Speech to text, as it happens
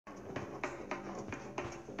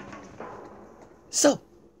So,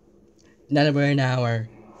 now that we're in our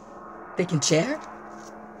thinking chair,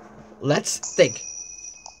 let's think.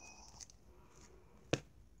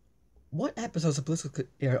 What episodes of Blue's could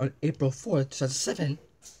air on April 4th, 2007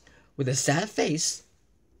 with a sad face,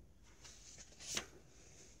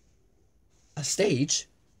 a stage,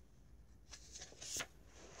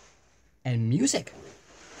 and music?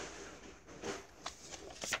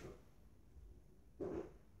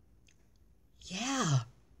 Yeah.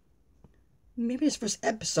 Maybe this first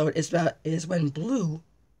episode is when Blue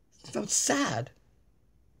felt sad.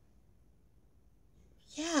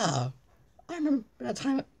 Yeah. I remember that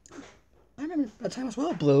time as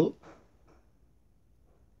well, Blue.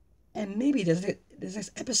 And maybe this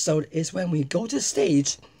next episode is when we go to the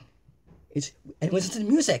stage and listen to the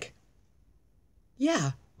music.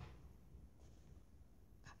 Yeah.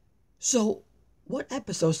 So, what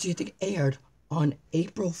episodes do you think aired on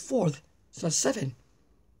April 4th, 2007?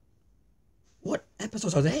 What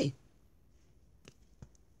episodes are they?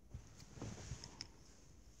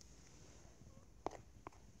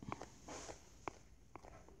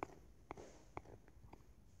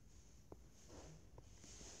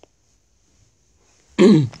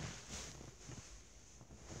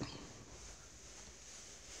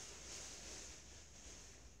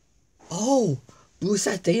 Oh, Blue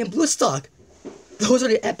Saturday and Blue Stock. Those are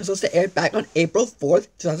the episodes that aired back on April 4th,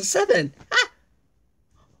 2007. Ah!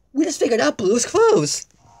 We just figured out Blue's clues.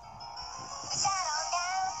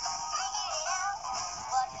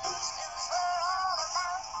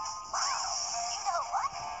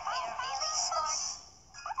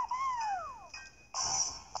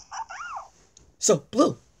 So,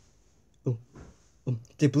 Blue.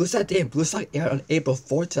 Did Blue Saturday and Blue Stock air on April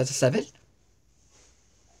 4th, 2007?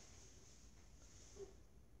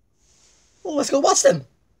 Well, let's go watch them.